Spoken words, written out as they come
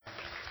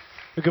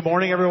Good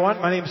morning, everyone.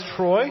 My name is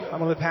Troy.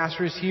 I'm one of the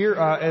pastors here.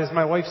 As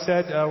my wife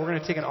said, we're going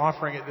to take an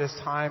offering at this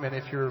time, and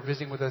if you're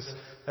visiting with us,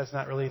 that's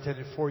not really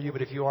intended for you,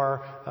 but if you are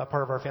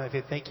part of our family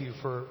faith, thank you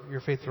for your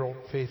faithful,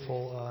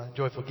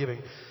 joyful giving.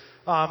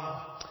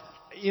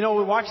 We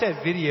watch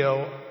that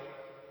video.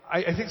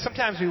 I think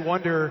sometimes we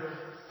wonder,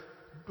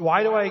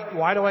 why do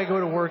I go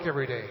to work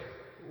every day?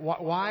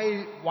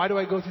 Why do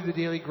I go through the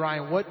daily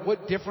grind?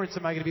 What difference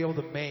am I going to be able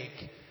to make?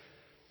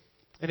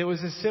 And it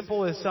was as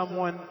simple as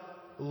someone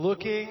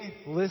looking,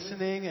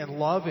 listening, and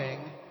loving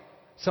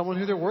someone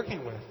who they're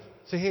working with.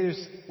 Say, hey,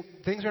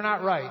 things are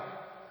not right.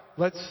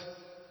 Let's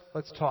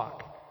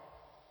talk.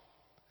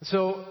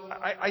 So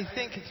I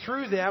think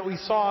through that we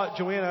saw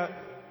Joanna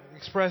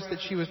express that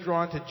she was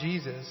drawn to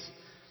Jesus.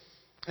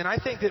 And I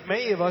think that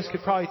many of us could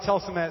probably tell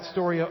some of that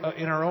story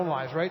in our own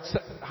lives, right? So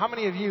how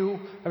many of you,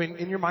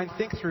 in your mind,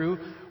 think through,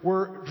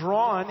 were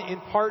drawn in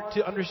part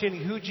to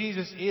understanding who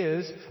Jesus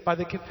is by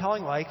the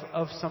compelling life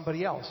of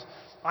somebody else?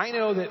 I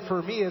know that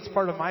for me, it's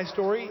part of my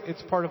story.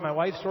 It's part of my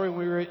wife's story. When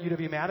we were at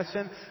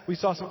UW-Madison, we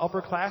saw some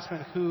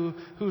upperclassmen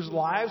whose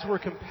lives were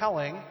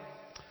compelling,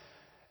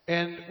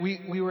 and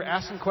we were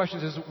asking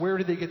questions as where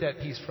did they get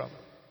that peace from?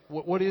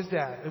 What is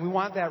that? And we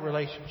want that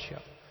relationship.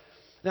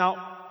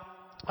 Now,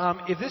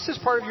 if this is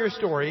part of your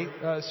story,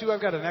 Sue,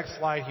 I've got a next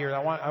slide here.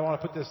 I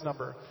want to put this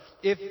number.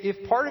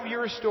 If part of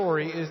your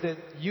story is that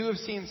you have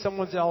seen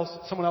someone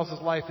else's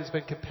life that's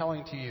been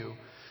compelling to you,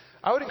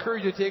 I would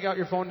encourage you to take out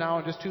your phone now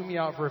and just tune me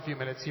out for a few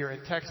minutes here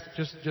and text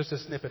just a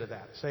snippet of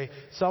that. Say,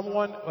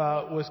 someone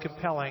was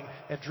compelling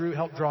and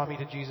helped draw me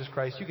to Jesus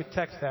Christ. You can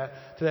text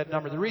that to that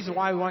number. The reason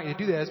why we want you to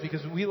do that is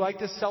because we like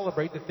to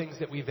celebrate the things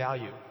that we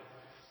value.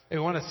 And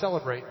we want to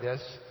celebrate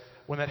this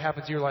when that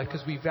happens in your life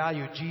because we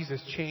value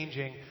Jesus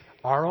changing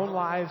our own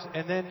lives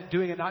and then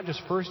doing it not just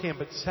firsthand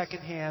but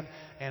secondhand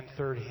and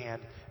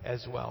thirdhand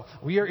as well.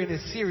 We are in a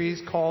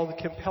series called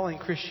Compelling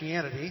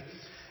Christianity,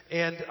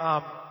 and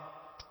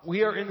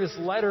we are in this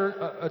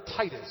letter,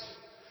 Titus,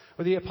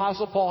 where the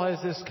Apostle Paul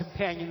has this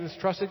companion, this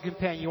trusted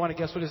companion. You want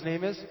to guess what his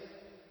name is?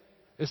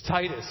 It's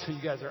Titus. You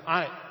guys are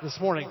on it this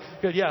morning.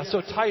 Good, yeah.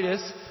 So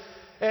Titus,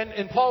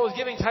 and Paul was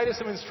giving Titus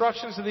some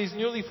instructions to these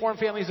newly formed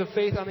families of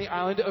faith on the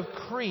island of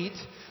Crete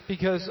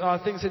because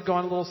things had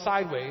gone a little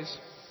sideways.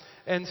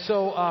 And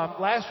so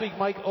last week,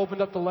 Mike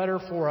opened up the letter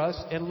for us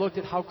and looked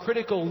at how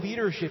critical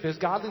leadership is,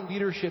 godly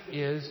leadership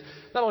is,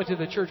 not only to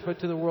the church, but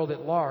to the world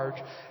at large.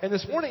 And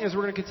this morning, as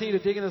we're going to continue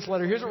to dig in this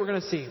letter, here's what we're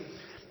going to see.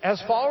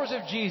 As followers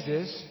of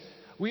Jesus,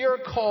 we are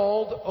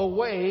called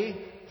away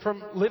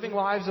from living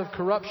lives of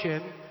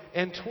corruption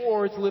and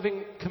towards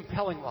living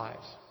compelling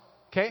lives.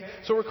 Okay?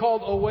 So we're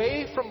called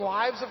away from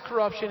lives of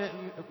corruption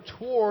and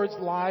towards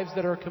lives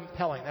that are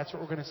compelling. That's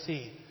what we're going to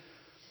see.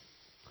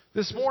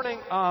 This morning,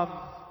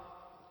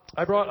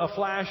 I brought a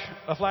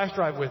flash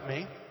drive with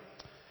me,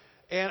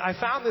 and I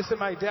found this in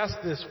my desk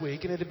this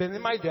week, and it had been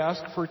in my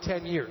desk for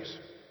 10 years.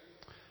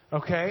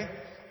 Okay?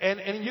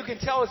 And you can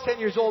tell it's 10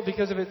 years old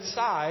because of its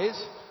size,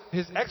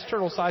 his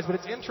external size, but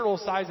its internal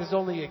size is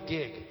only a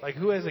gig. Like,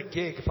 who has a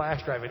gig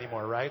flash drive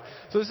anymore, right?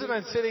 So this has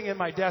been sitting in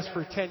my desk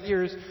for 10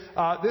 years.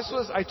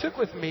 I took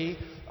with me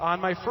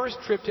on my first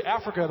trip to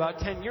Africa about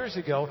 10 years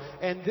ago,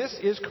 and this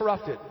is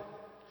corrupted.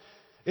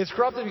 It's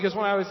corrupted because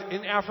when I was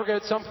in Africa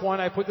at some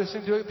point, I put this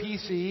into a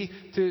PC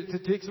to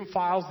take some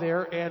files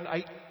there, and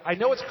I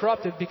know it's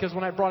corrupted because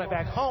when I brought it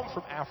back home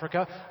from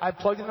Africa, I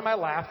plugged it into my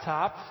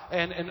laptop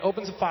and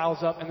opened some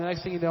files up, and the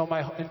next thing you know,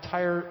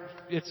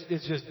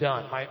 it's just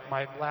done.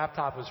 My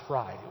laptop was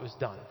fried. It was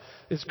done.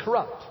 It's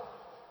corrupt.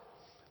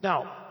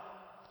 Now,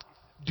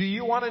 do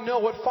you want to know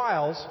what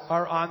files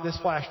are on this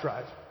flash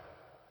drive?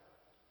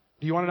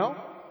 Do you want to know?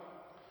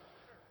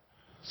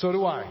 So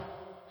do I.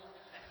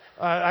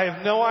 I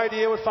have no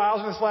idea what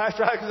files in this flash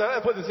drive because I'm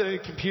not putting this in a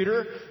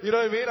computer. You know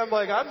what I mean? I'm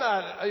like, I'm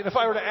not. If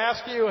I were to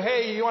ask you,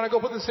 hey, you want to go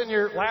put this in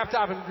your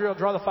laptop and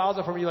draw the files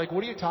up for me? You're like,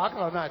 what are you talking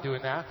about? I'm not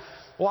doing that.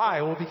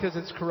 Why? Well, because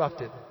it's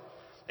corrupted.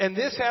 And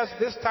this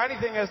tiny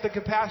thing has the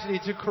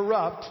capacity to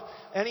corrupt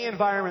any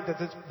environment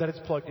that it's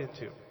plugged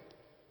into.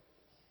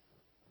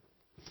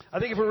 I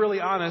think if we're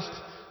really honest,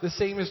 the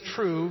same is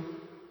true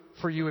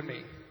for you and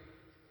me.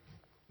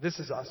 This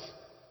is us.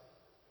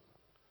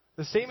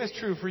 The same is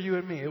true for you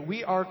and me.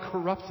 We are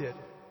corrupted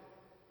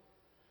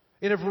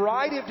in a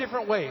variety of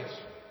different ways.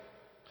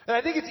 And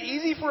I think it's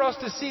easy for us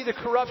to see the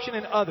corruption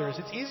in others.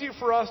 It's easier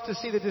for us to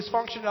see the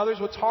dysfunction in others.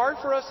 What's hard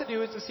for us to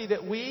do is to see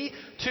that we,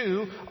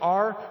 too,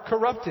 are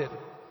corrupted.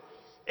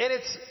 And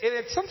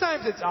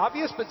sometimes it's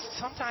obvious, but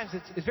sometimes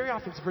it's very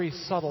often it's very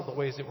subtle, the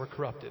ways that we're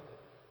corrupted.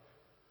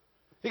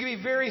 It can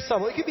be very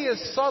subtle. It can be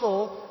as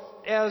subtle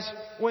as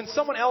when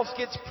someone else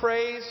gets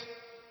praise,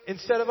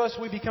 instead of us,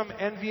 we become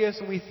envious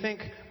and we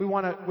think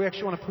we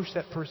actually want to push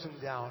that person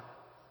down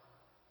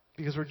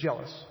because we're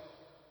jealous.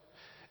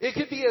 It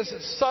could be as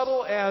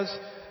subtle as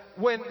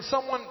when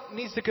someone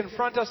needs to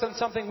confront us on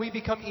something, we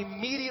become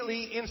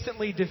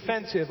instantly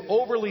defensive,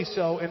 overly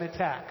so, and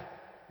attack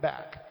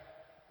back.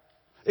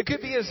 It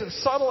could be as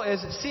subtle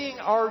as seeing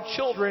our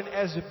children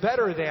as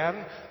better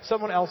than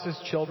someone else's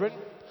children.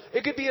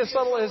 It could be as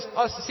subtle as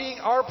us seeing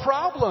our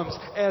problems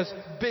as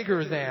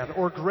bigger than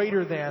or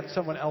greater than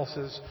someone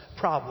else's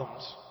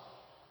problems.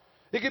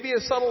 It could be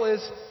as subtle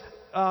as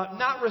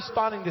not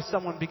responding to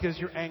someone because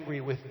you're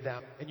angry with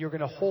them and you're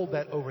going to hold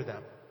that over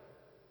them.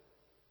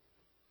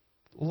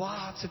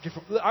 Lots of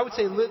different, I would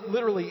say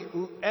literally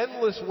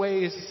endless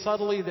ways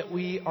subtly that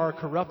we are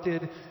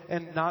corrupted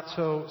and not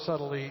so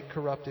subtly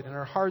corrupted in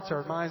our hearts,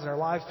 our minds, and our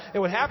lives.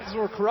 And what happens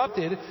when we're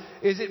corrupted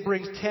is it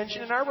brings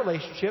tension in our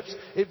relationships,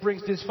 it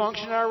brings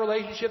dysfunction in our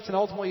relationships, and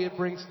ultimately it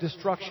brings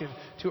destruction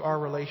to our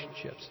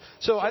relationships.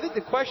 So I think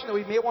the question that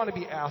we may want to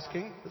be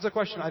asking, it's a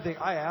question I think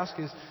I ask,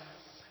 is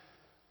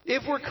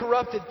if we're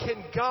corrupted,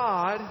 can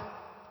God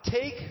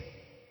take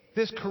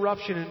this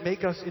corruption and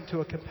make us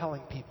into a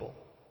compelling people?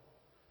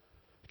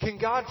 Can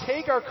God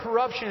take our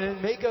corruption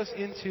and make us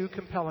into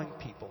compelling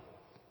people?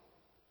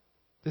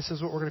 This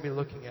is what we're going to be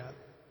looking at.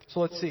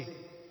 So let's see.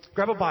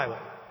 Grab a Bible.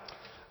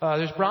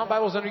 There's brown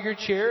Bibles under your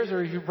chairs,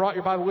 or if you brought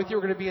your Bible with you,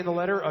 we're going to be in the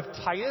letter of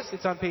Titus.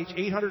 It's on page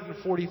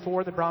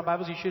 844 in the brown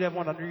Bibles. You should have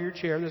one under your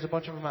chair. There's a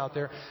bunch of them out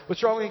there. Would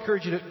strongly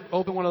encourage you to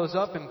open one of those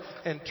up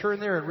and turn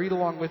there and read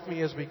along with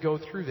me as we go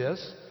through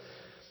this.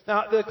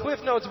 Now, the Cliff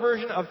Notes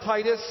version of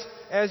Titus,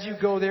 as you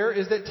go there,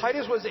 is that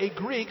Titus was a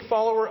Greek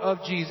follower of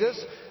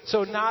Jesus.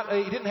 So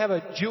he didn't have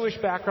a Jewish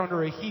background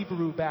or a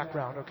Hebrew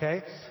background,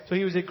 okay? So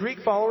he was a Greek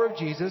follower of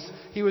Jesus.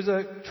 He was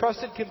a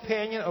trusted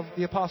companion of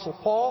the Apostle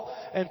Paul.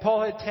 And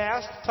Paul had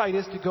tasked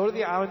Titus to go to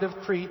the island of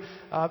Crete.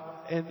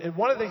 And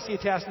one of the things he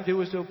had tasked him to do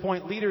was to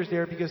appoint leaders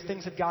there because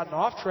things had gotten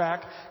off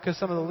track because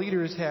some of the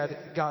leaders had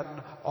gotten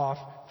off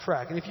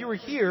track. And if you were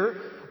here,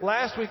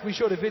 last week we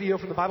showed a video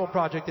from the Bible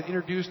Project that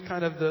introduced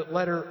kind of the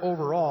letter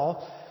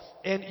overall.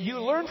 And you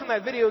learned from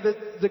that video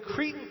that the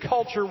Cretan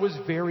culture was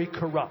very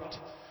corrupt.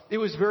 It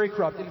was very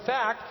corrupt. In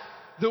fact,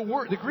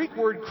 the Greek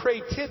word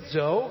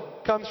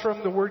kretizo comes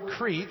from the word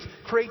Crete.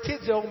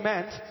 Kretizo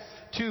meant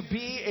to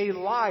be a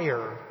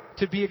liar,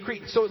 to be a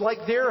Cretan. So like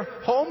their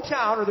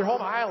hometown or their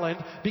home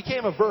island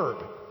became a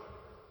verb.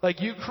 Like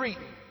you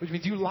Cretan, which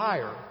means you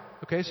liar.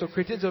 Okay, so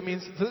kretizo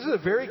means, so this is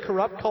a very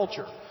corrupt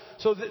culture.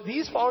 So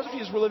these followers of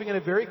Jesus were living in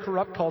a very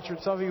corrupt culture.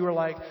 And some of you were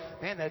like,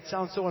 man, that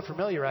sounds so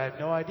unfamiliar. I have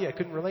no idea. I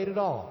couldn't relate at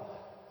all.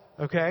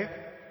 Okay?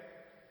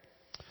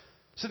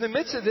 So in the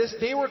midst of this,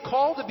 they were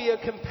called to be a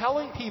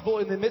compelling people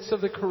in the midst of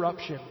the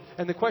corruption.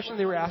 And the question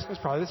they were asking was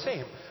probably the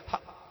same.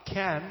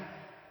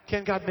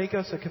 Can God make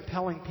us a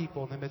compelling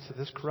people in the midst of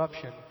this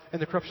corruption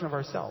and the corruption of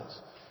ourselves?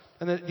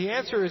 And the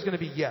answer is going to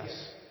be yes.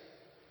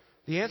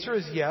 The answer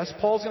is yes.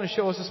 Paul's going to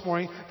show us this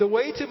morning the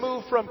way to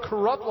move from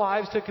corrupt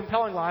lives to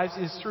compelling lives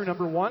is through,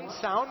 number one,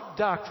 sound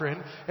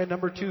doctrine, and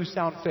number two,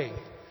 sound faith.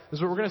 This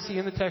is what we're going to see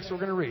in the text we're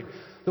going to read.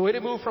 The way to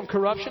move from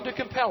corruption to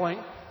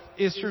compelling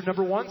is through,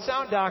 number one,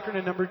 sound doctrine,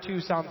 and number two,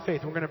 sound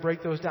faith. We're going to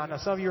break those down. Now,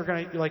 some of you are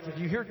going to, like, if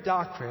you hear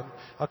doctrine,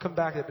 I'll come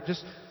back to it, but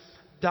just,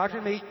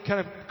 doctrine may kind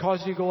of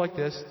cause you to go like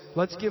this.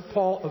 Let's give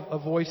Paul a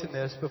voice in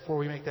this before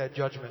we make that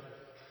judgment.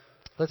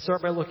 Let's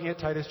start by looking at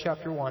Titus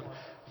chapter 1,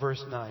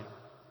 verse 9.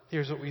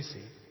 Here's what we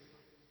see.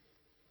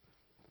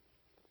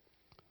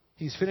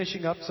 He's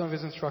finishing up some of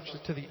his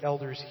instructions to the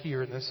elders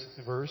here in this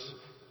verse.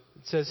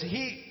 It says,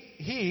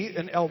 He,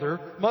 an elder,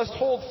 must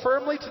hold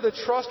firmly to the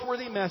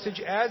trustworthy message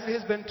as it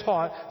has been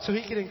taught, so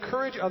he can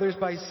encourage others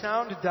by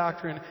sound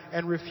doctrine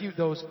and refute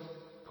those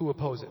who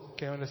oppose it.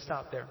 Okay, I'm going to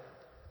stop there.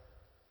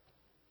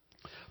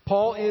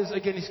 Paul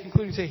he's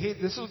concluding to say, hey,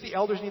 this is what the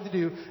elders need to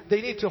do.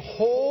 They need to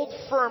hold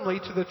firmly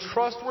to the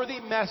trustworthy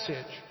message.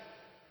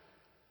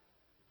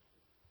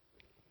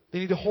 They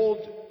need to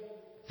hold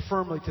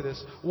firmly to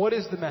this. What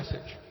is the message?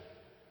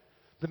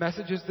 The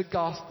message is the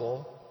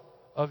gospel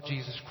of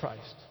Jesus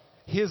Christ.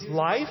 His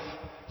life,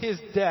 His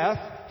death,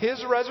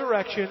 His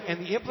resurrection,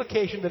 and the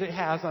implication that it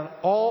has on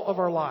all of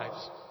our lives.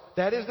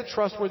 That is the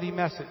trustworthy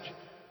message.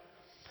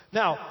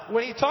 Now,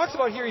 when he talks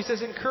about here, he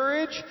says,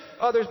 encourage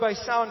others by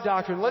sound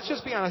doctrine. Let's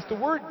just be honest. The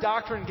word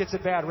doctrine gets a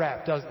bad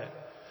rap, doesn't it?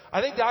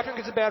 I think doctrine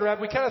gets a bad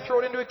rap. We kind of throw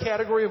it into a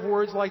category of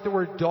words like the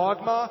word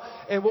dogma.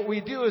 And what we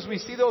do is we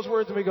see those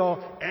words and we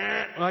go,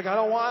 like, I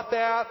don't want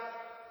that.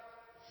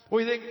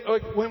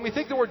 When we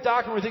think the word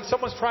doctrine, we think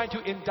someone's trying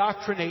to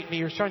indoctrinate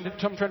me or trying to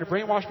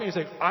brainwash me and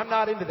say, I'm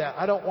not into that.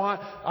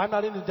 I'm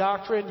not into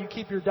doctrine. You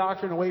keep your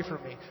doctrine away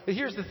from me. But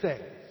here's the thing.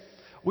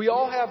 We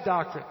all have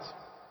doctrines.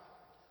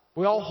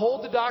 We all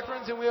hold the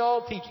doctrines and we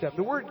all teach them.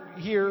 The word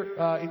here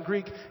in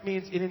Greek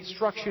means an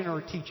instruction or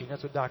a teaching.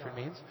 That's what doctrine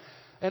means.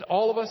 And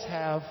all of us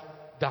have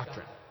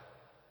doctrine.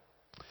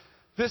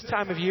 This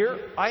time of year,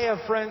 I have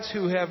friends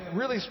who have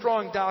really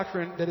strong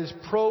doctrine that is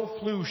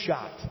pro-flu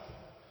shot.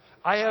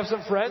 I have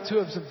some friends who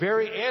have some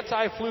very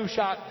anti-flu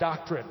shot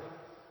doctrine.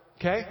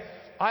 Okay?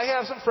 I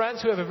have some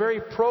friends who have a very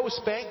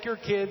pro-spank your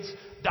kids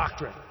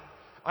doctrine.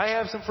 I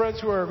have some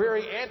friends who are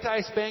very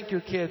anti-spank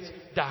your kids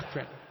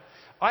doctrine.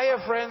 I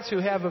have friends who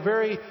have a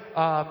very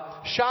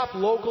shop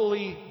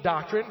locally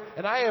doctrine,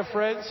 and I have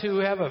friends who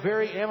have a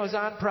very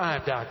Amazon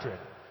Prime doctrine.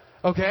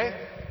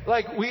 Okay?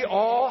 Like, we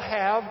all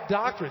have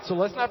doctrines. So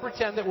let's not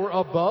pretend that we're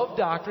above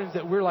doctrines,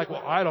 that we're like,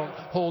 well, I don't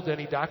hold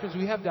any doctrines.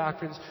 We have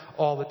doctrines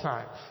all the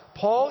time.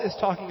 Paul is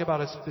talking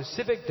about a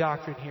specific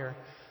doctrine here.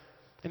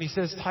 And he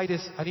says,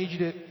 Titus, I need you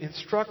to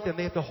instruct them.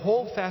 They have to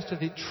hold fast to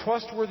the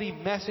trustworthy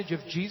message of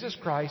Jesus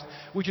Christ,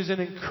 which is an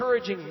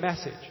encouraging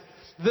message.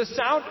 Here's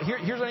what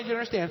I need you to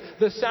understand.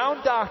 The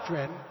sound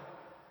doctrine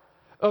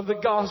of the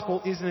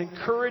gospel is an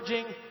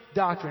encouraging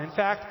doctrine. In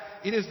fact,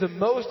 it is the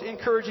most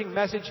encouraging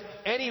message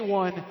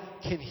anyone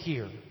can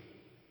hear.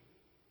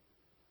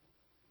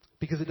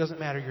 Because it doesn't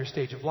matter your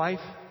stage of life,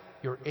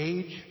 your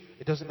age,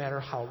 it doesn't matter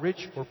how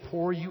rich or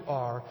poor you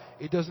are.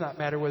 It does not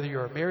matter whether you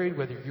are married,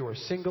 whether you are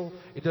single.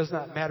 It does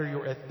not matter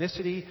your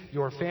ethnicity,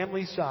 your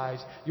family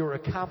size, your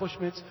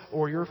accomplishments,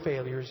 or your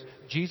failures.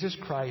 Jesus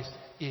Christ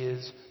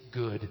is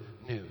good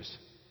news.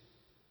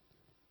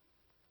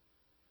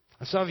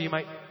 Some of you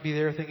might be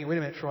there thinking, wait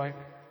a minute, Troy,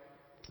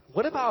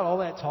 what about all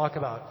that talk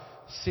about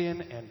sin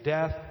and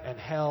death and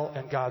hell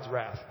and God's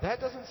wrath?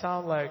 That doesn't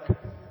sound like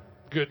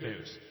good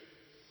news.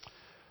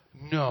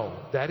 No,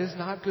 that is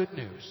not good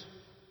news.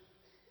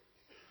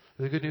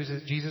 The good news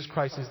is Jesus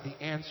Christ is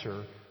the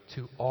answer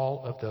to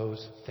all of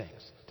those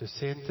things. To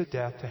sin, to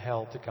death, to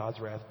hell, to God's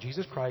wrath.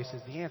 Jesus Christ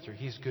is the answer.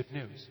 He's good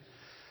news.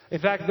 In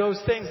fact,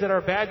 those things that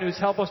are bad news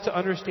help us to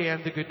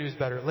understand the good news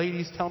better.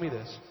 Ladies, tell me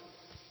this.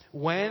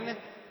 When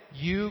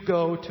you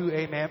go to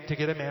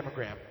get a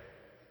mammogram,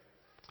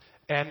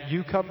 and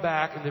you come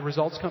back, and the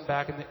results come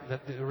back, and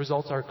the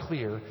results are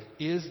clear,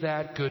 is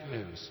that good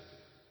news?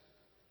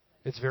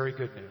 It's very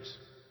good news.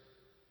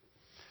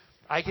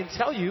 I can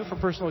tell you from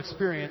personal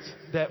experience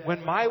that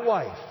when my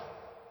wife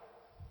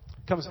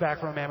comes back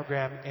from a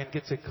mammogram and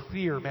gets a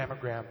clear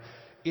mammogram,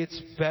 it's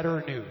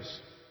better news.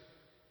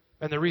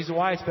 And the reason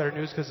why it's better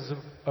news is because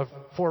of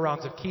 4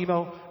 rounds of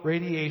chemo,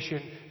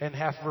 radiation, and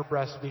half of her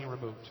breast being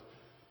removed.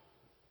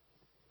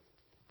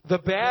 The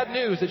bad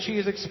news that she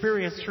has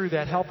experienced through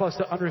that help us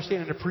to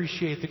understand and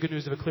appreciate the good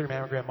news of a clear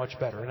mammogram much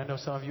better. And I know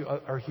some of you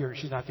are here.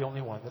 She's not the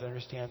only one that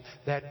understand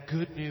that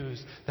good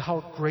news,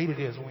 how great it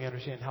is when we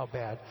understand how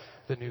bad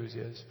the news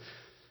is.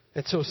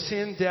 And so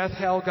sin, death,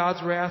 hell,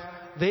 God's wrath,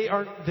 they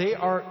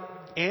are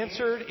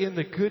answered in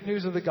the good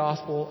news of the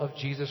gospel of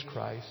Jesus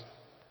Christ.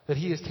 That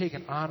He has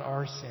taken on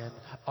our sin,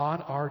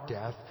 on our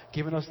death,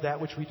 given us that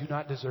which we do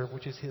not deserve,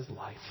 which is His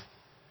life.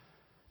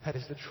 That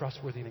is the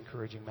trustworthy and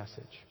encouraging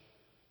message.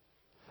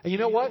 And you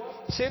know what?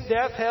 Sin,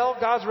 death, hell,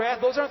 God's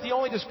wrath, those aren't the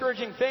only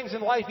discouraging things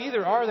in life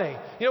either, are they?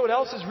 You know what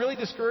else is really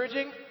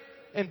discouraging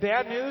and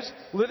bad news?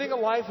 Living a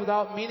life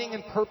without meaning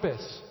and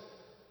purpose.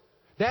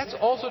 That's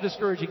also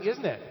discouraging,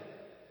 isn't it?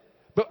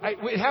 But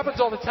it happens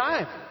all the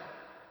time.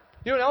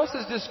 You know what else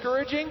is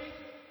discouraging?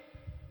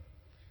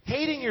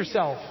 Hating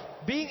yourself.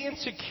 Being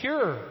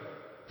insecure.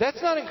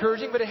 That's not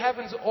encouraging, but it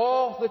happens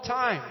all the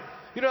time.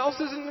 You know what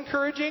else isn't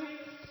encouraging?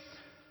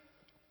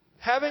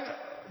 Having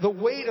the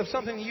weight of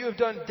something you have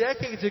done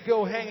decades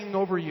ago hanging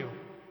over you.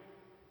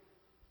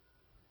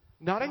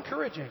 Not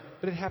encouraging,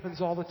 but it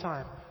happens all the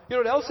time. You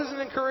know what else isn't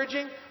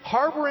encouraging?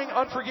 Harboring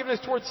unforgiveness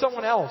towards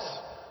someone else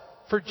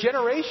for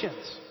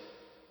generations.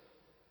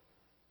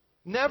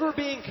 Never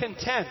being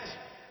content.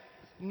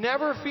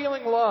 Never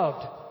feeling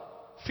loved.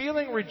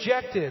 Feeling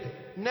rejected.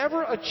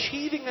 Never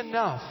achieving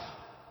enough.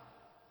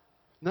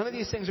 None of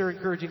these things are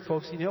encouraging,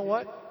 folks. You know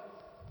what?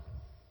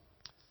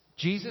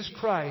 Jesus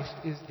Christ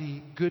is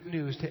the good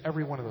news to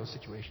every one of those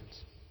situations.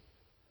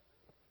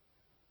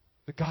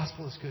 The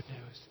gospel is good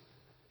news.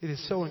 It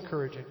is so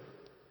encouraging.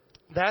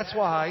 That's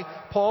why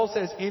Paul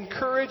says,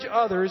 encourage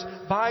others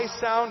by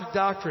sound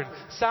doctrine,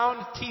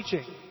 sound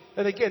teaching.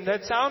 And again,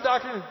 that sound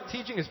doctrine and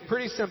teaching is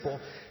pretty simple.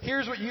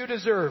 Here's what you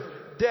deserve,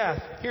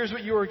 death. Here's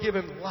what you are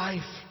given,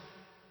 life.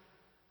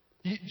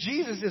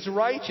 Jesus is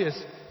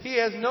righteous. He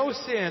has no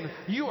sin.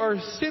 You are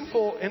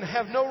sinful and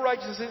have no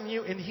righteousness in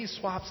you, and He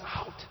swaps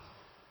out.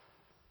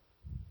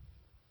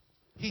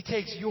 He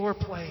takes your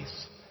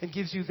place and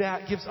gives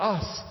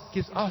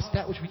us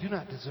that which we do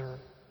not deserve.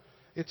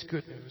 It's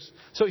good news.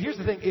 So here's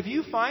the thing. If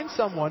you find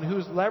someone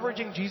who's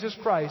leveraging Jesus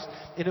Christ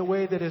in a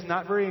way that is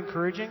not very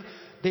encouraging,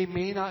 they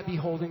may not be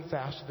holding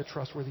fast to the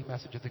trustworthy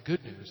message of the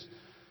good news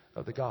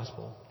of the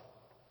gospel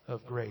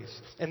of grace.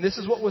 And this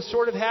is what was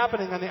sort of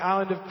happening on the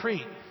island of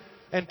Crete.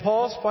 And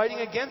Paul's fighting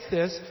against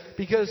this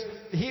because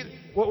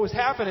what was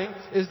happening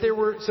is there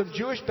were some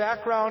Jewish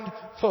background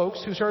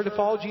folks who started to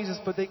follow Jesus,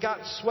 but they got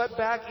swept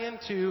back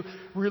into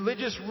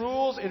religious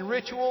rules and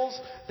rituals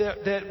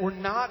that were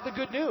not the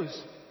good news.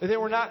 They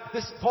were not.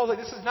 Paul's like,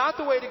 this is not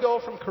the way to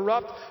go from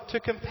corrupt to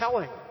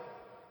compelling.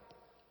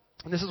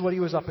 And this is what he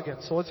was up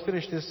against. So let's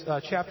finish this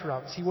chapter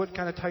out and see what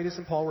kind of Titus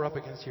and Paul were up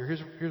against here.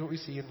 Here's what we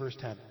see in verse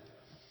 10.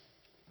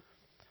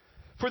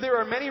 For there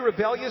are many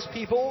rebellious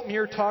people,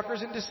 mere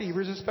talkers and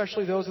deceivers,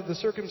 especially those of the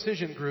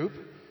circumcision group.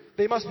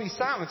 They must be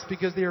silenced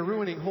because they are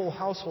ruining whole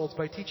households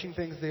by teaching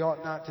things they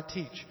ought not to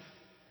teach,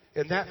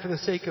 and that for the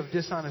sake of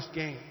dishonest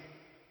gain.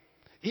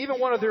 Even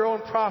one of their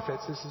own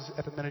prophets, this is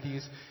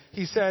Epimenides,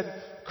 he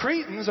said,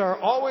 Cretans are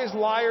always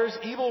liars,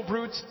 evil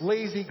brutes,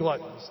 lazy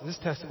gluttons. This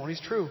testimony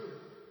is true.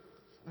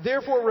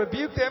 Therefore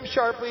rebuke them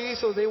sharply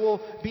so they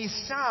will be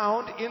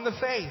sound in the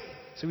faith.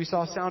 So we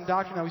saw sound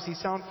doctrine, now we see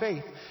sound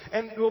faith.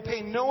 And will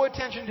pay no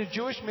attention to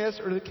Jewish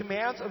myths or the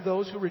commands of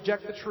those who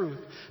reject the truth.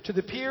 To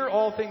the pure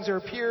all things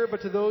are pure,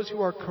 but to those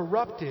who are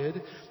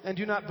corrupted and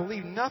do not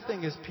believe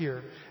nothing is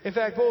pure. In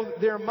fact, both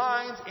their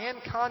minds and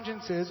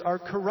consciences are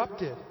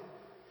corrupted.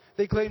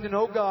 They claim to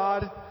know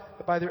God,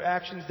 but by their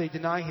actions they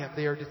deny Him.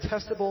 They are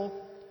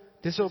detestable,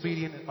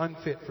 disobedient, and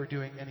unfit for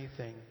doing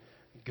anything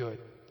good.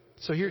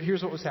 So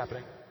here's what was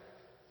happening.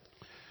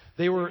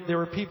 There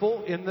were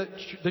people in the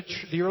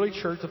early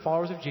church, the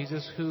followers of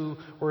Jesus, who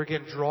were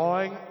again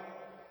drawing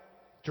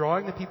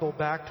the people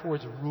back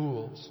towards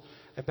rules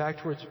and back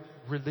towards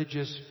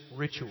religious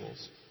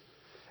rituals.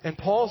 And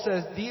Paul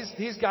says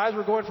these guys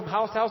were going from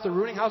house to house, they're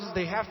ruining houses,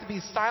 they have to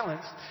be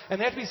silenced. And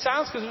they have to be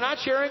silenced because they're not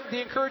sharing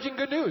the encouraging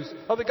good news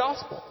of the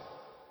gospel.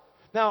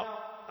 Now,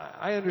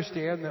 I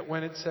understand that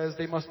when it says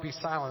they must be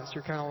silenced,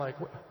 you're kind of like,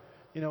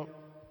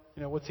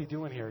 what's he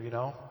doing here,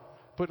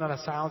 Putting on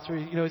a silencer,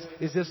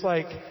 is this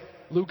like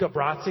Luca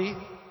Brasi,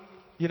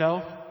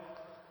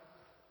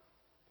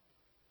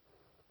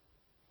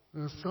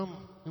 There's some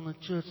in the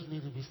church that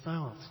need to be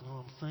silenced, you know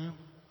what I'm saying?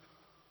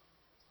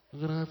 We're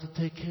going to have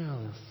to take care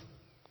of this.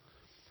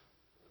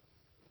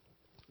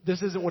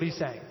 This isn't what he's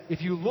saying.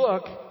 If you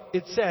look,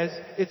 it says,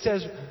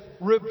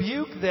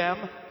 rebuke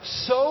them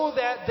so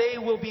that they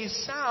will be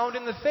sound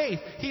in the faith.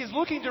 He's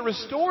looking to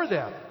restore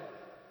them.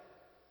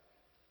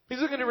 He's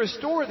looking to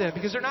restore them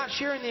because they're not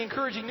sharing the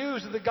encouraging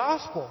news of the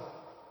gospel.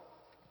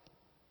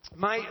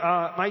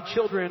 My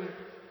children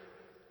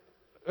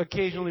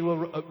occasionally will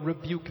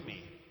rebuke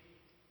me.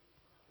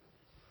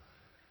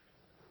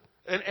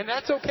 And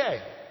that's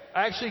okay.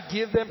 I actually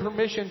give them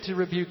permission to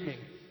rebuke me.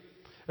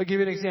 I'll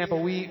give you an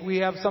example. We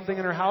have something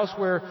in our house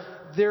where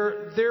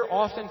they're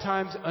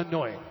oftentimes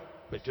annoying.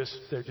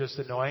 They're just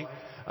annoying.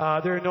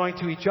 They're annoying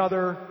to each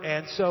other.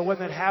 And so when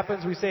that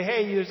happens, we say,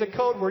 hey, there's a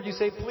code word. You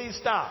say, please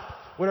stop.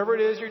 Whatever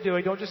it is you're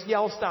doing, don't just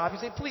yell stop. You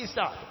say, please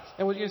stop.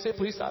 And when you say,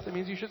 please stop, it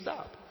means you should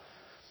stop.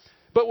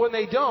 But when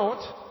they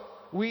don't,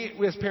 we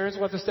as parents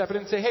will have to step in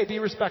and say, hey, be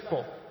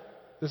respectful.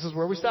 This is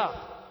where we stop.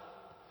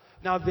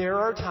 Now, there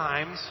are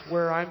times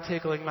where I'm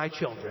tickling my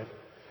children,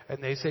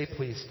 and they say,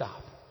 please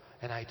stop.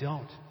 And I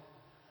don't.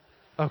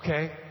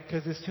 Okay?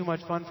 Because it's too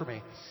much fun for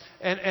me.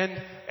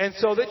 And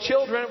so the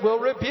children will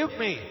rebuke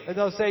me. And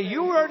they'll say,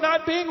 you are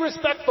not being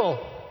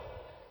respectful.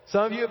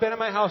 Some of you have been in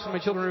my house when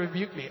my children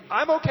rebuke me.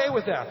 I'm okay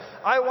with that.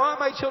 I want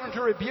my children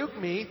to rebuke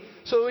me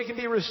so that we can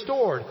be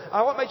restored.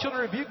 I want my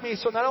children to rebuke me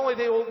so not only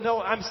they will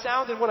know I'm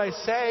sound in what I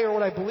say or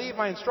what I believe,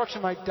 my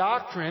instruction, my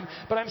doctrine,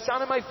 but I'm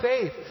sound in my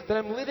faith, that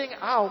I'm living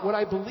out what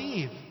I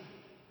believe.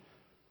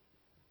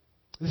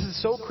 This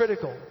is so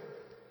critical.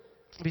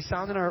 To be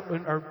sound in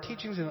our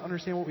teachings and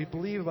understand what we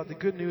believe about the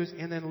good news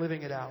and then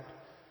living it out.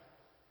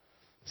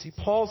 See,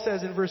 Paul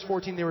says in verse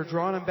 14, they were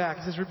drawing them back.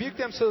 He says, rebuke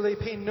them so they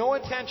pay no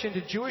attention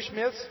to Jewish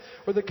myths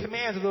or the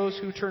commands of those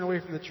who turn away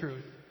from the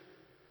truth.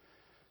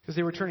 Because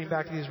they were turning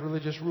back to these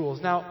religious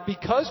rules. Now,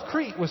 because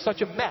Crete was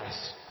such a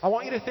mess, I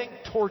want you to think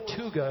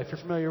Tortuga, if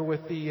you're familiar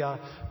with the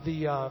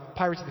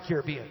Pirates of the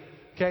Caribbean.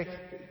 Okay?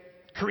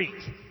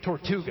 Crete,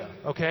 Tortuga,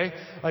 okay?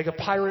 Like a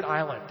pirate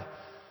island.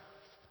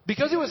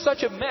 Because it was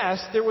such a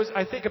mess, there was,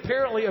 I think,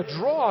 apparently a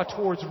draw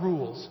towards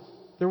rules.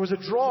 There was a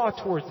draw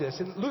towards this.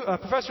 And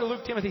Professor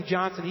Luke Timothy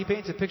Johnson, he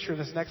paints a picture in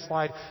this next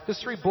slide.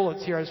 There's 3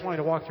 bullets here I just wanted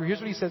to walk through. Here's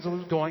what he says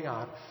was going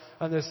on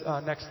this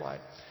next slide.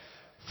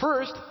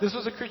 First, this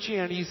was a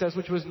Christianity, he says,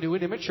 which was new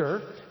and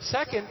immature.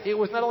 Second, it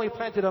was not only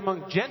planted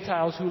among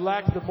Gentiles who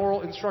lacked the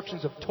moral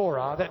instructions of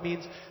Torah. That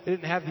means they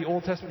didn't have the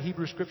Old Testament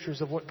Hebrew scriptures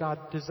of what God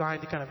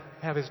designed to kind of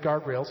have His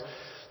guardrails.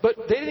 But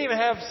they didn't even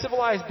have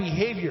civilized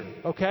behavior,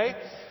 okay?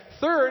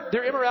 Third,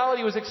 their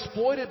immorality was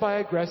exploited by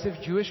aggressive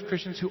Jewish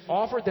Christians who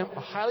offered them a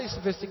highly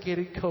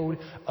sophisticated code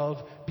of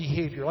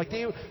behavior.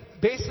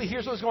 Basically,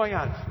 here's what was going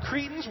on.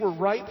 Cretans were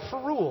ripe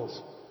for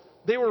rules.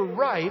 They were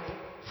ripe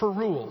for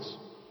rules.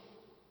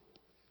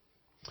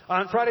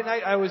 On Friday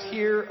night, I was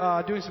here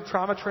doing some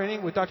trauma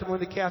training with Dr.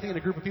 Melinda Cathy and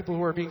a group of people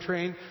who are being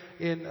trained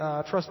in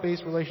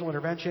trust-based relational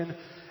intervention.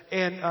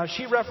 And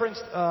she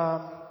referenced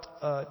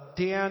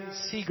Dan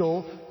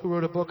Siegel, who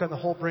wrote a book on the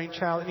whole brain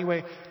child.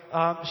 Anyway,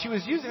 she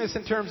was using this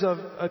in terms of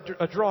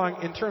a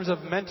drawing in terms of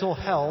mental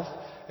health.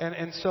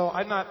 And so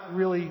I'm not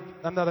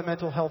a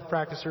mental health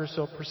practitioner,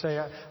 so per se,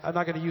 I'm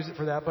not going to use it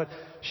for that. But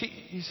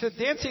he said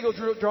Dan Siegel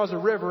draws a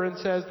river and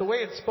says the way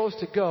it's supposed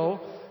to go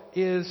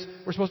is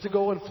we're supposed to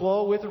go and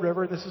flow with the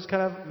river. This is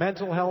kind of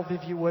mental health,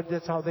 if you would.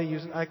 That's how they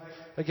use it.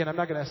 Again, I'm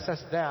not going to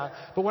assess that.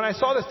 But when I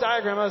saw this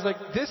diagram, I was like,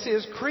 this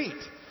is Crete.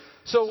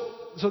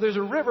 So there's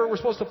a river, we're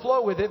supposed to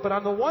flow with it, but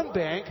on the one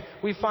bank,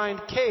 we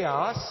find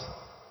chaos,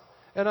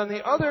 and on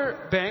the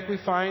other bank, we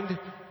find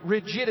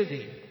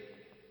rigidity.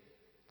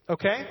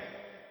 Okay?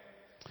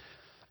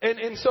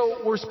 And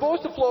so we're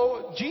supposed to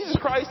flow, Jesus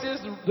Christ is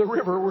the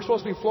river we're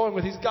supposed to be flowing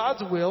with. He's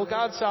God's will,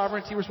 God's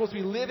sovereignty. We're supposed to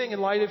be living in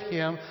light of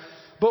Him.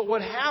 But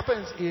what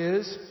happens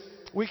is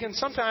we can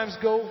sometimes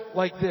go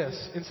like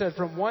this, instead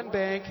from one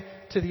bank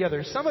to the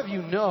other. Some of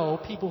you know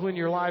people in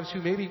your lives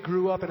who maybe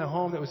grew up in a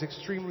home that was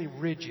extremely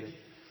rigid,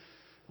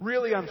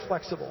 really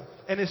unflexible.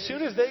 And as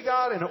soon as they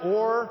got an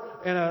oar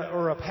and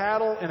or a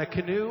paddle and a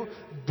canoe,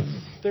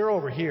 they're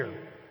over here.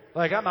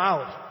 Like, I'm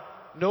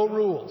out. No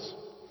rules.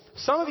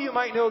 Some of you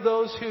might know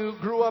those who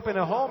grew up in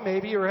a home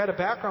maybe or had a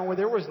background where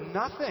there was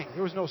nothing.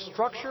 There was no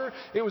structure.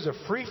 It was a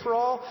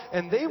free-for-all.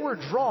 And they were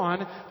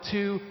drawn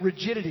to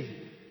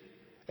rigidity.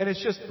 And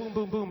it's just boom,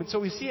 boom, boom. And so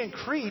we see in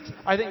Crete,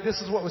 I think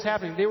this is what was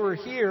happening. They were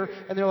here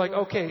and they're like,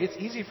 okay, it's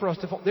easy for us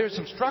to follow. There's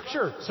some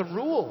structure, some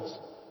rules.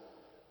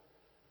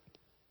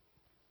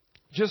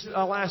 Just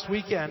last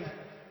weekend,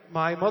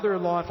 my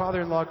mother-in-law and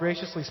father-in-law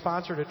graciously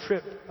sponsored a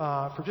trip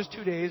for just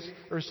 2 days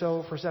or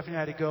so for Stephanie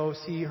and I to go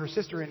see her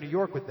sister in New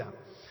York with them.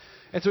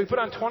 And so we put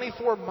on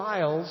 24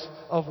 miles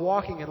of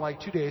walking in like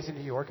 2 days in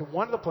New York. And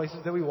one of the places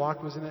that we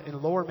walked was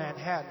in lower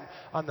Manhattan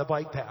on the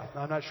bike path.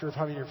 Now, I'm not sure if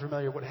how many of you are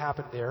familiar with what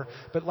happened there.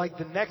 But like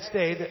the next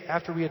day,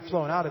 after we had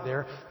flown out of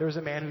there was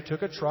a man who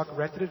took a truck,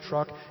 rented a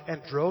truck,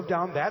 and drove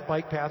down that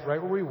bike path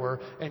right where we were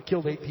and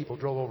killed 8 people,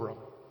 drove over them.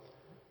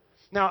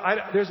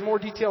 Now, there's more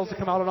details to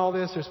come out on all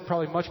this. There's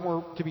probably much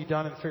more to be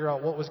done and figure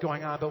out what was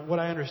going on. But what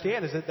I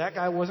understand is that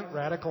guy wasn't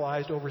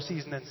radicalized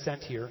overseas and then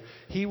sent here.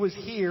 He was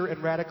here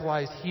and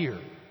radicalized here.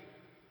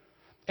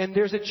 And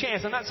there's a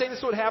chance, I'm not saying this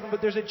is what happened, but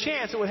there's a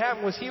chance that what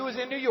happened was he was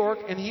in New York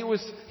and he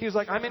was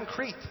like, I'm in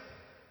Crete.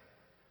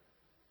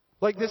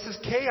 Like, this is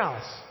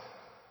chaos.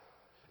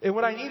 And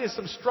what I need is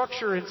some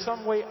structure in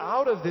some way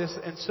out of this.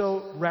 And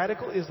so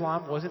radical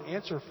Islam was an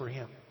answer for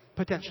him,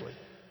 potentially.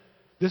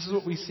 This is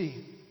what we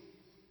see.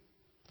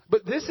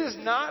 But this is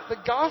not the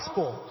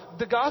gospel.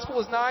 The gospel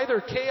is neither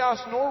chaos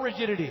nor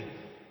rigidity.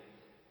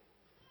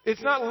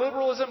 It's not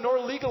liberalism nor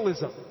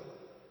legalism.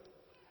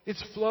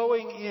 It's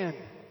flowing in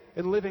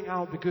and living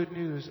out the good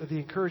news of the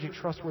encouraging,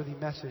 trustworthy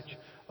message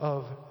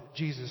of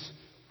Jesus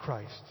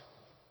Christ.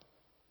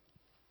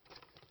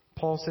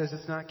 Paul says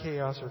it's not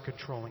chaos or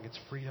controlling, it's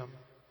freedom.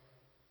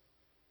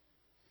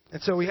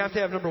 And so we have to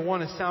have, number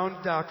one, a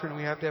sound doctrine.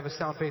 We have to have a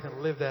sound faith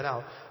and live that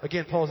out.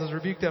 Again, Paul says,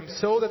 rebuke them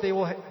so that they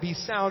will be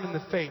sound in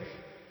the faith.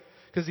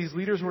 Because these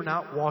leaders were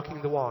not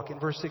walking the walk. In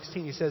verse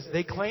 16, he says,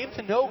 they claim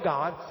to know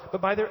God,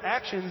 but by their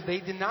actions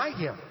they deny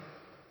Him.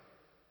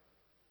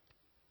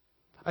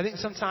 I think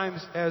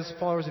sometimes as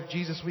followers of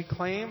Jesus, we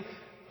claim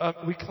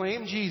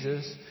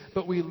Jesus,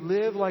 but we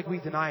live like we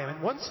deny Him.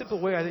 And one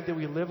simple way I think that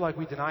we live like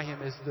we deny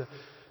Him is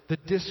the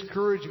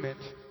discouragement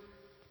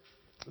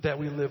that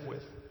we live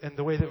with and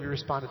the way that we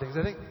respond to things.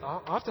 I think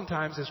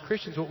oftentimes as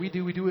Christians, what we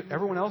do what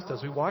everyone else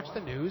does. We watch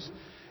the news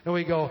and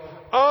we go,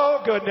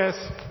 oh goodness,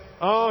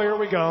 oh here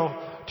we go,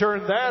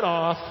 turn that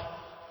off.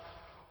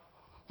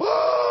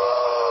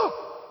 Oh!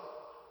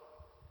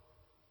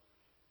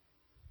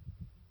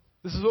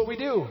 This is what we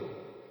do.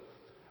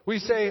 We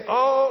say,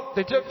 oh,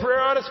 they took prayer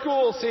out of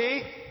school,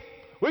 see?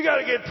 We got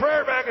to get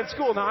prayer back in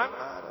school.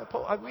 Now,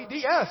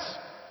 yes.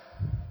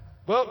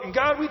 Well, in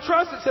God we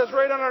trust, it says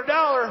right on our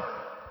dollar.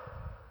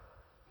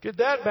 Get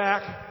that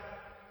back.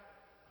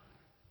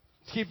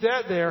 Keep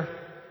that there.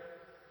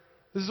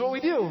 This is what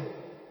we do.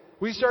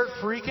 We start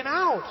freaking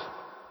out.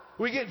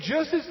 We get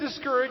just as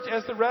discouraged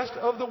as the rest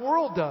of the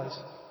world does.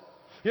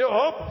 You know,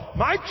 oh,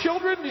 my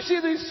children, you see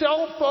these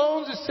cell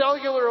phones, these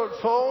cellular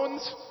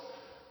phones?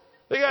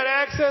 They got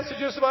access to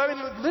just about, I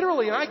mean,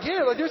 literally, and I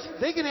get it. Like,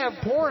 they can have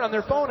porn on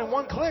their phone in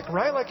one click,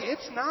 right? Like,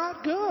 it's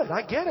not good.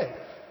 I get it.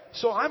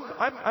 So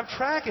I'm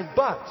tracking,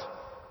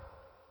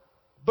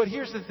 but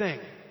here's the thing.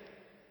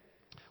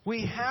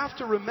 We have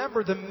to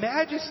remember the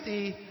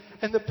majesty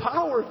and the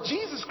power of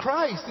Jesus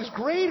Christ is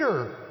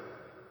greater.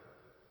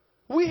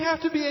 We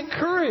have to be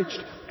encouraged.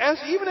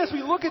 Even as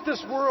we look at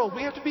this world,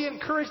 we have to be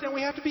encouraged and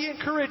we have to be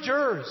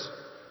encouragers.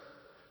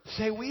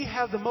 Say, we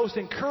have the most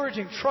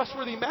encouraging,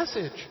 trustworthy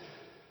message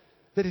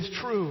that is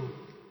true.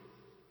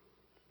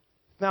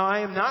 Now,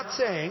 I am not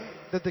saying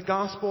that the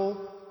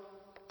gospel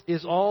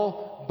is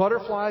all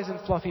butterflies and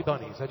fluffy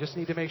bunnies. I just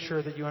need to make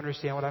sure that you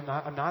understand what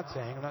I'm not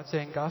saying. I'm not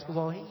saying gospel's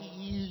all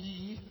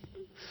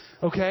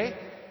okay?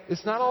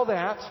 It's not all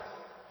that.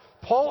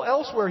 Paul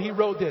elsewhere, he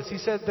wrote this. He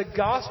said, the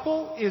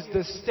gospel is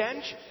the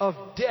stench of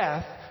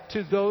death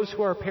to those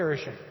who are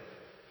perishing.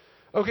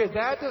 Okay,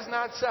 that does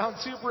not sound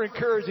super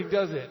encouraging,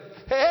 does it?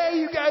 Hey,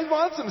 you guys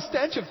want some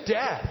stench of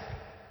death?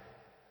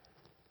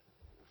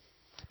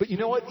 But you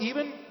know what?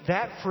 Even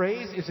that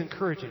phrase is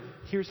encouraging.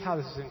 Here's how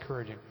this is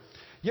encouraging.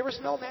 You ever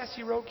smell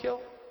nasty roadkill?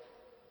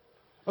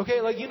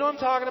 Okay, like, you know what I'm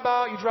talking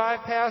about? You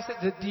drive past it,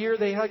 the deer,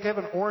 they like have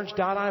an orange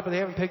dot on it, but they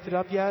haven't picked it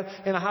up yet.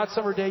 And a hot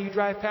summer day, you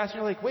drive past and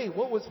you're like, wait,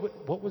 what was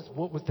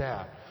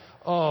that?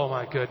 Oh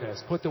my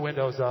goodness, put the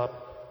windows up.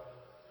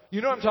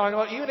 You know what I'm talking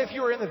about? Even if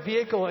you were in the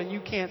vehicle and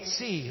you can't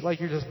see, like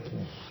you're just,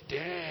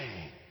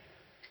 dang.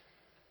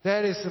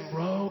 That is some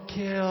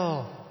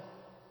roadkill.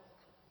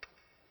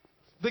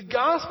 The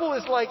gospel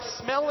is like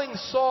smelling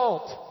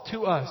salt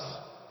to us.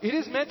 It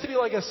is meant to be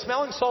like a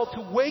smelling salt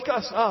to wake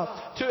us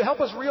up, to help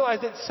us realize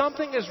that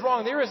something is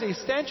wrong. There is a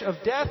stench of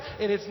death,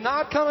 and it's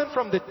not coming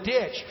from the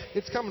ditch.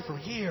 It's coming from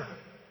here.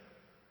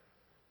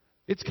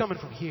 It's coming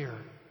from here.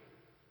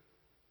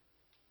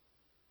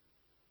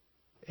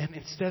 And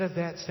instead of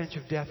that stench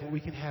of death, what we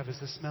can have is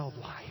the smell of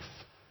life.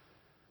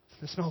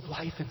 The smell of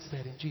life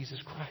instead in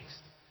Jesus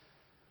Christ.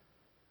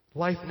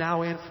 Life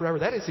now and forever.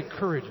 That is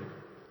encouraging.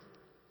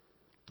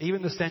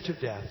 Even the stench of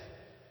death.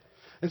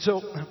 And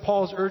so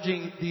Paul is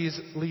urging these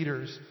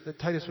leaders that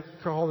Titus would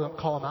call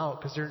them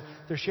out because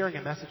they're sharing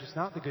a message. It's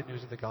not the good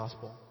news of the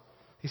gospel.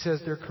 He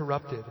says they're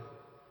corrupted.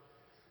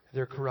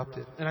 They're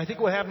corrupted. And I think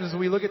what happens is when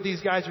we look at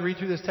these guys and read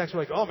through this text,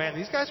 we're like, oh man,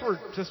 these guys were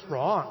just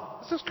wrong.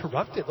 This is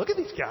corrupted. Look at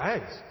these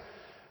guys.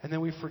 And then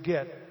we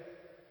forget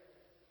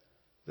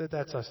that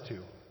that's us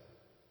too.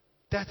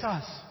 That's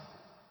us.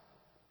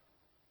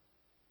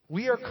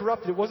 We are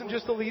corrupted. It wasn't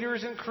just the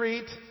leaders in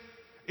Crete.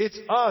 It's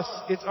us.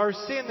 It's our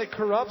sin that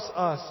corrupts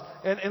us.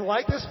 And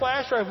like this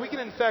flash drive, we can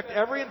infect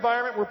every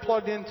environment we're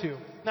plugged into.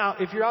 Now,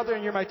 if you're out there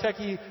and you're my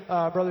techie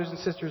brothers and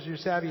sisters, you're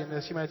savvy in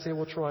this, you might say,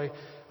 well, Troy,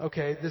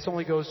 okay, this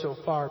only goes so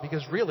far.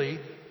 Because really,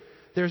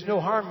 there's no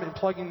harm in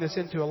plugging this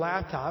into a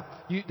laptop.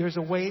 There's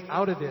a way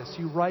out of this.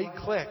 You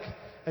right-click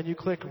and you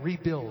click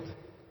Rebuild.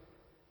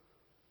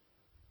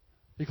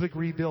 You click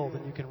Rebuild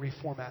and you can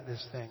reformat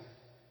this thing.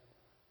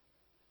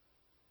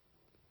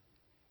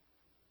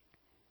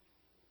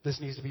 This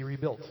needs to be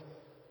rebuilt.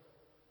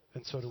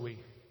 And so do we.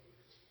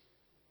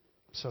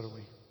 So do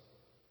we.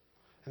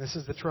 And this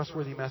is the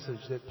trustworthy message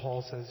that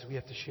Paul says we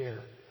have to share.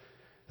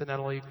 That not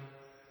only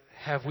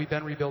have we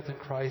been rebuilt in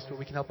Christ, but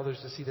we can help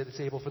others to see that it's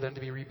able for them to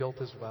be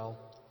rebuilt as well.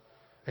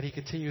 And He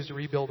continues to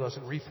rebuild us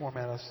and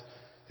reformat us.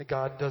 And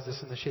God does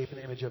this in the shape and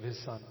image of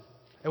His Son.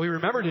 And we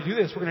remember to do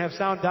this. We're going to have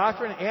sound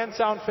doctrine and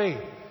sound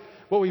faith.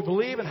 What we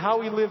believe and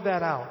how we live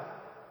that out.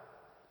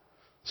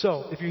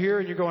 So, if you're here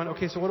and you're going,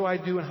 okay, so what do I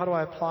do and how do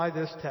I apply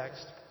this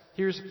text?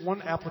 Here's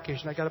one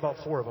application. I got about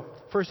 4 of them.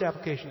 First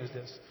application is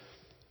this.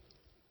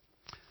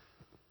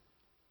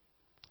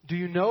 Do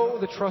you know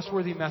the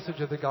trustworthy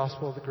message of the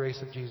gospel of the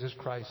grace of Jesus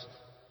Christ?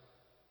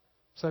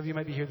 Some of you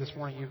might be here this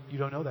morning, you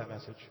don't know that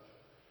message.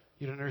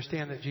 You don't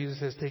understand that Jesus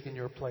has taken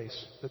your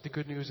place. That the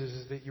good news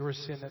is that your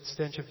sin, that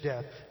stench of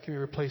death, can be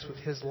replaced with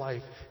His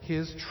life.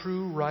 His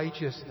true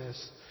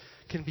righteousness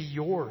can be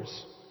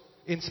yours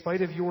in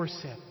spite of your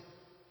sin.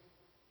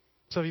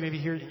 Some of you may be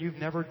here and you've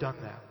never done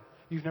that.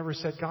 You've never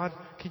said, God,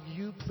 can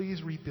you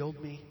please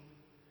rebuild me?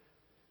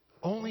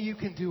 Only you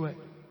can do it.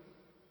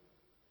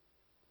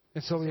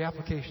 And so the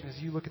application is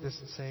you look at this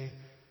and say,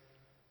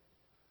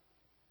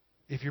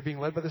 if you're being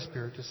led by the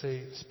Spirit, to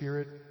say,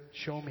 Spirit,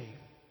 show me.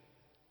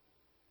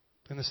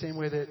 In the same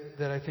way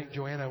that I think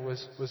Joanna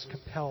was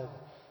compelled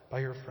by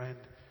her friend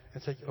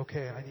and said,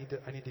 okay,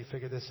 I need to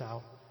figure this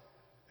out,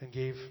 and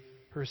gave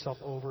herself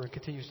over and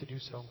continues to do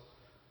so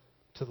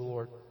to the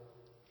Lord.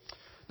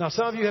 Now,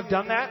 some of you have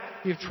done that.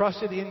 You've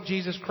trusted in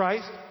Jesus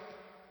Christ.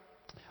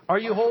 Are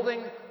you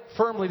holding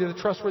firmly to the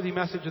trustworthy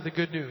message of the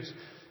good news?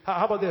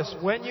 How about this?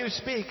 When you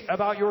speak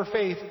about your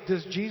faith,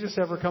 does Jesus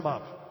ever come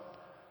up?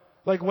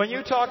 Like when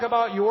you talk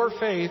about your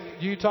faith,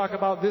 do you talk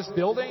about this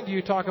building? Do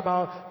you talk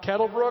about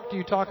Kettlebrook?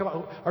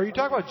 Are you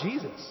talking about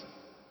Jesus?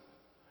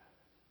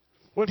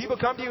 When people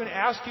come to you and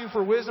ask you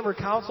for wisdom or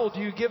counsel, do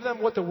you give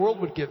them what the world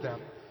would give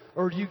them?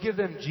 Or do you give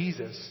them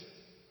Jesus?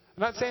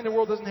 I'm not saying the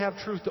world doesn't have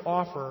truth to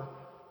offer.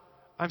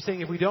 I'm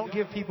saying if we don't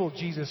give people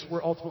Jesus,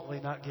 we're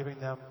ultimately not giving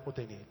them what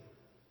they need.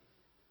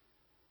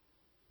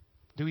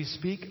 Do we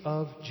speak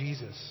of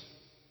Jesus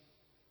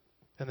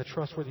and the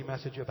trustworthy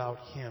message about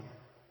Him?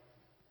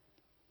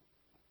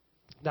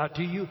 Now,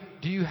 do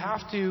you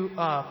have to...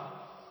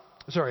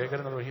 sorry, I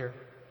got another one here.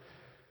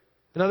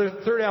 Another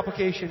third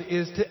application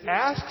is to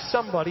ask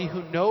somebody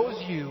who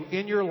knows you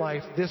in your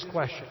life this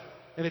question.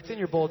 And it's in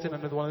your bulletin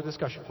under one of the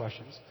discussion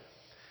questions.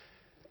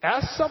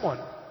 Ask someone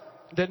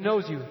that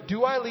knows you,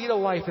 do I lead a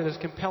life that is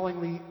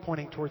compellingly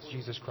pointing towards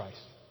Jesus Christ?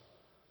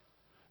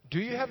 Do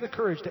you have the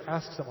courage to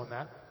ask someone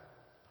that?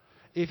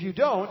 If you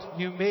don't,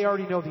 you may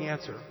already know the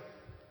answer.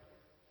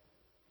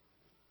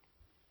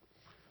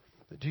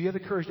 Do you have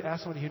the courage to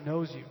ask somebody who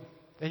knows you?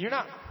 And you're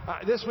not...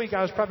 this week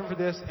I was prepping for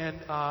this,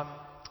 and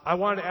I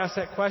wanted to ask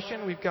that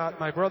question. We've got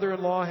my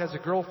brother-in-law has a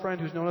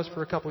girlfriend who's known us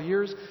for a couple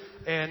years,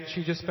 and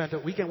she just spent a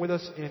weekend with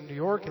us in New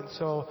York, and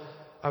so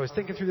I was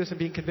thinking through this and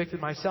being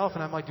convicted myself,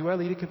 and I'm like, do I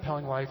lead a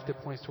compelling life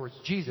that points towards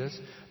Jesus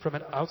from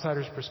an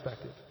outsider's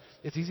perspective?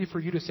 It's easy for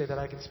you to say that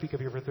I can speak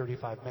up here for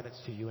 35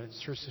 minutes to you, and it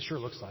sure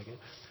looks like it.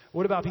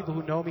 What about people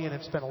who know me and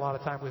have spent a lot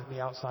of time with me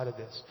outside of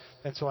this?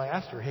 And so I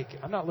asked her, hey,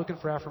 I'm not looking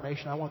for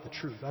affirmation. I want the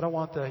truth. I don't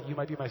want the, you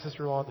might be my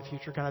sister-in-law in the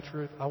future kind of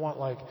truth. I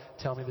want,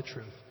 tell me the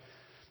truth.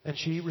 And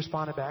she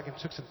responded back and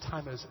took some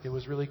time. It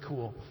was really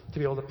cool to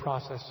be able to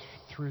process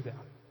through that.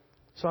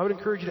 So I would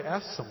encourage you to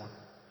ask someone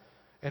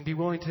and be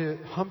willing to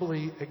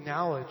humbly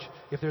acknowledge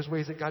if there's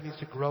ways that God needs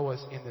to grow us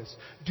in this.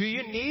 Do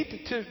you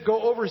need to go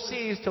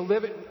overseas to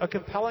live a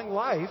compelling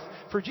life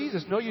for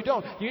Jesus? No, you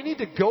don't. You need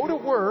to go to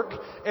work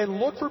and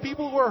look for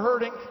people who are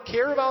hurting,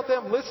 care about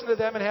them, listen to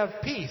them, and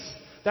have peace.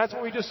 That's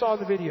what we just saw in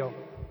the video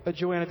that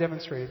Joanna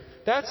demonstrated.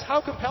 That's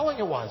how compelling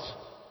it was.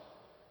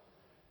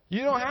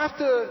 You don't have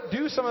to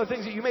do some of the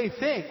things that you may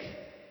think,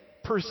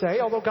 per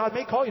se, although God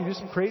may call you to do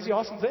some crazy,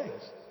 awesome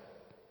things.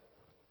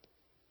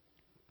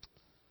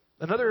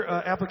 Another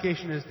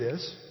application is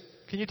this.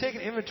 Can you take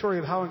an inventory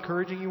of how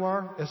encouraging you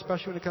are,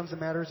 especially when it comes to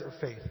matters of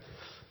faith?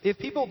 If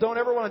people don't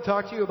ever want to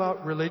talk to you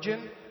about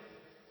religion,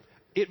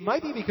 it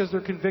might be because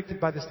they're convicted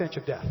by the stench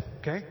of death,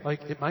 okay?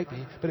 Like, it might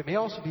be. But it may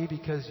also be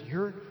because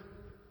you're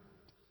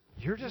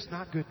just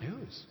not good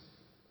news.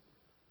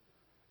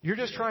 You're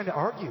just trying to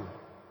argue.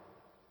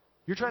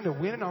 You're trying to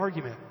win an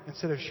argument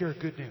instead of share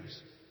good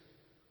news.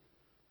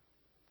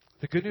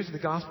 The good news of the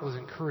gospel is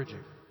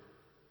encouraging.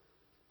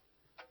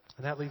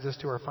 And that leads us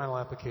to our final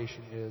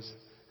application is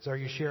are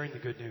you sharing the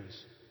good news?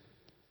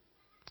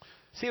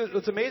 See,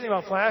 what's amazing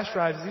about flash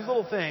drives is these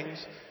little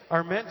things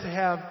are meant to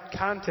have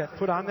content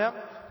put on them,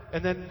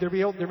 and then they're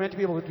meant to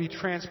be able to be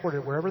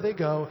transported wherever they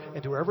go,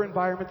 into wherever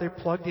environment they're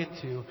plugged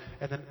into,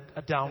 and then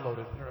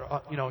downloaded.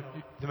 Or,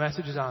 the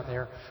message is on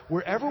there.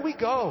 Wherever we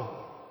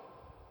go,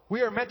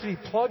 we are meant to be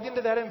plugged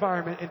into that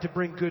environment and to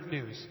bring good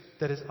news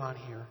that is on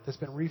here, that's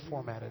been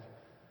reformatted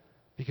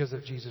because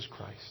of Jesus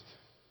Christ.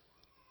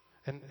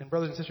 And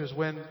brothers and sisters,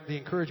 when the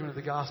encouragement of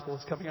the gospel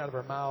is coming out of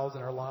our mouths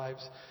and our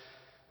lives,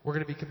 we're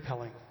going to be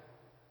compelling.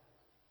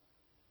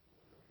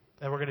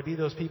 And we're going to be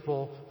those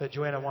people that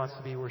Joanna wants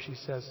to be, where she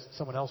says,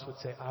 someone else would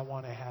say, I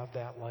want to have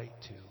that light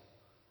too.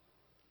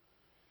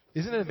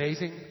 Isn't it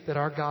amazing that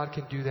our God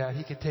can do that?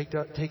 He can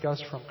take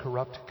us from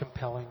corrupt,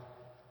 compelling,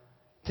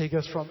 take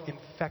us from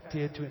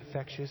infected to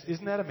infectious.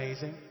 Isn't that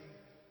amazing?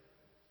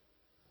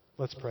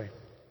 Let's pray.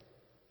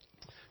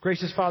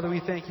 Gracious Father,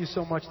 we thank you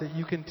so much that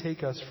you can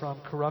take us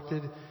from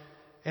corrupted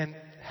and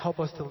help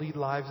us to lead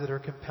lives that are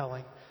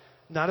compelling.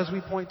 Not as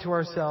we point to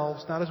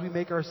ourselves, not as we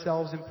make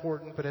ourselves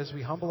important, but as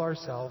we humble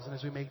ourselves and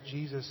as we make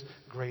Jesus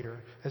greater.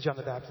 As John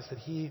the Baptist said,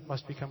 He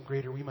must become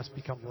greater, we must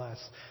become less.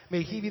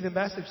 May He be the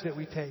message that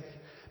we take.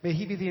 May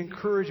He be the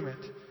encouragement.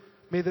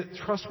 May the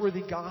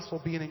trustworthy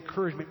gospel be an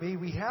encouragement. May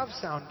we have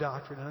sound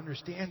doctrine and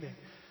understanding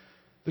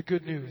the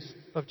good news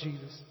of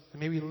Jesus.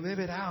 And may we live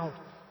it out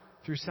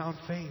through sound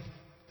faith.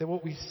 That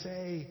what we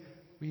say,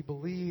 we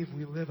believe,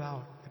 we live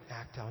out and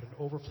act out, an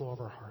overflow of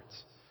our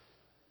hearts.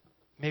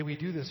 May we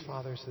do this,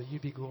 Father, so that you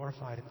be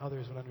glorified and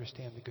others would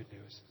understand the good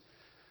news.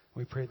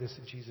 We pray this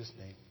in Jesus'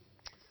 name.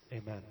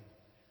 Amen.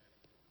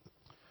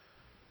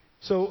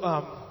 So,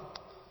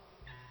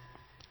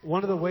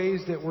 one of the ways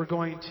that we're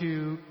going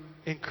to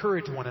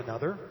encourage one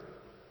another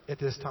at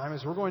this time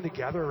is we're going to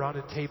gather around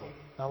a table.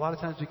 Now, a lot of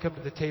times we come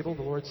to the table,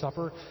 the Lord's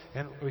Supper,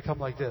 and we come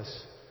like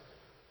this.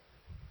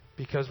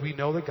 Because we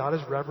know that God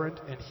is reverent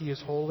and He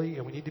is holy,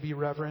 and we need to be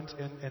reverent,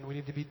 and we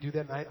need to do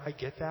that, and I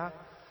get that.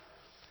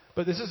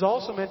 But this is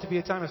also meant to be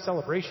a time of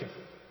celebration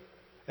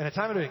and a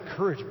time of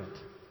encouragement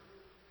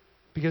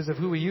because of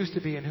who we used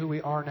to be and who we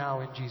are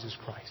now in Jesus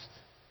Christ.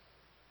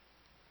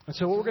 And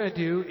so what we're going to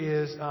do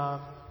is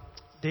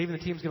Dave and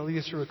the team is going to lead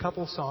us through a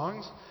couple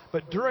songs.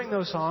 But during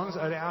those songs,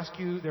 I'd ask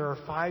you, there are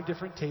 5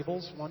 different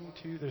tables. 1,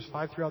 2, there's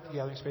 5 throughout the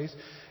gathering space.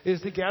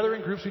 Is to gather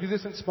in groups. We do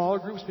this in smaller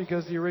groups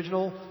because the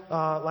original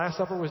Last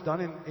Supper was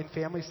done in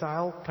family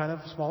style, kind of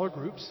smaller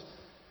groups.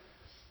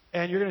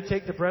 And you're going to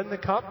take the bread and the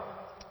cup.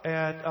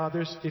 And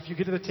if you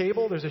get to the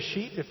table, there's a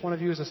sheet. If one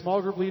of you is a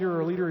small group leader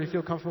or a leader, you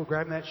feel comfortable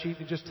grabbing that sheet,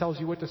 it just tells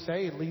you what to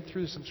say and lead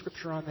through some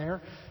scripture on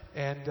there.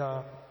 And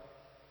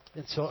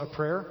so a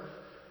prayer.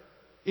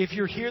 If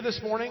you're here this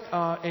morning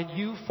and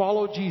you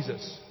follow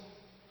Jesus,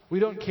 we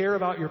don't care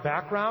about your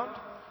background.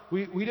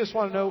 We just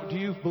want to know, do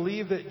you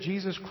believe that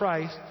Jesus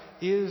Christ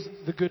is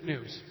the good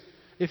news?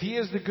 If He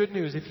is the good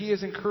news, if He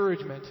is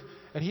encouragement,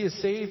 and He has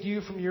saved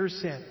you from your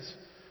sins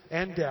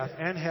and death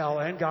and hell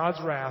and God's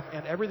wrath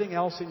and everything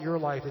else in your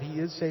life that He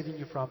is saving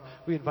you from,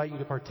 we invite you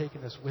to partake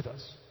in this with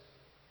us.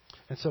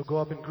 And so go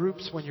up in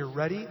groups when you're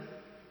ready,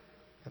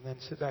 and then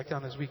sit back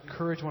down as we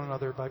encourage one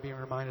another by being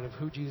reminded of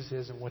who Jesus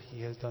is and what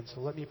He has done.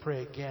 So let me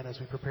pray again as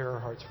we prepare our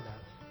hearts for that.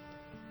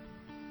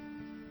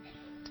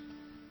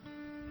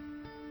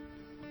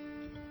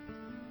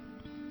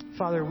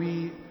 Father,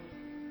 we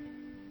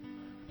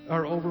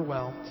are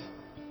overwhelmed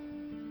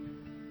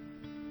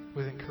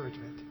with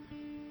encouragement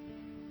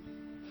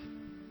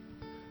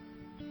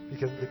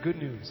because of the good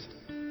news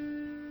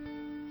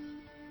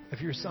of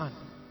your Son,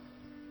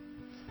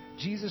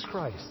 Jesus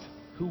Christ,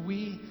 who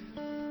we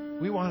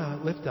want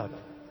to lift up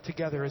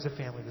together as a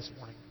family this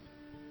morning.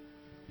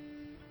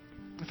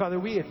 Father,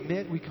 we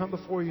admit, we come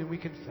before you and we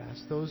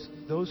confess, those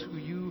who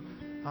you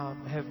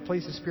have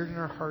placed a spirit in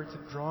our hearts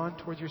and drawn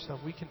towards yourself,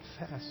 we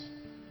confess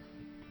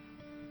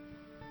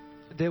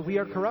that we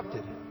are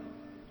corrupted,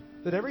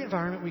 that every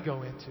environment we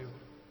go into,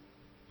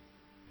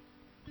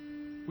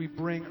 we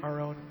bring our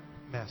own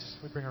mess,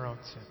 we bring our own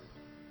sin.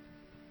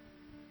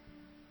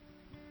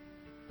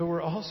 But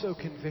we're also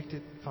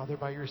convicted, Father,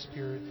 by your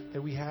Spirit,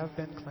 that we have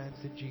been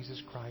cleansed in Jesus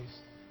Christ.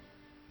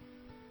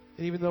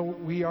 And even though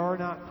we are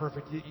not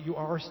perfect, you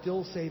are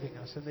still saving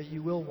us, and that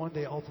you will one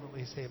day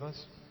ultimately save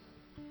us.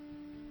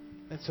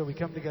 And so we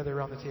come together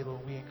around the table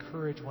and we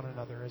encourage one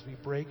another as we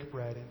break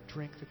bread and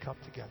drink the cup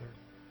together,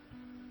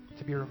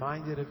 to be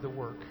reminded of the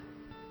work,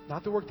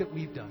 not the work that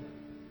we've done,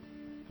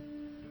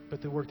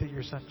 but the work that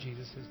your Son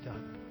Jesus has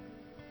done.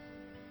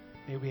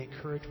 May we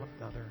encourage one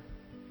another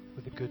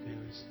with the good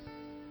news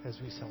as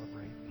we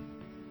celebrate.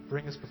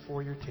 bring us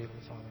before your table,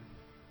 Father,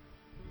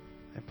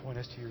 and point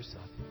us to your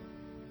Son.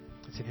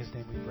 It's in his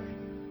name we pray.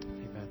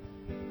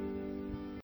 Amen.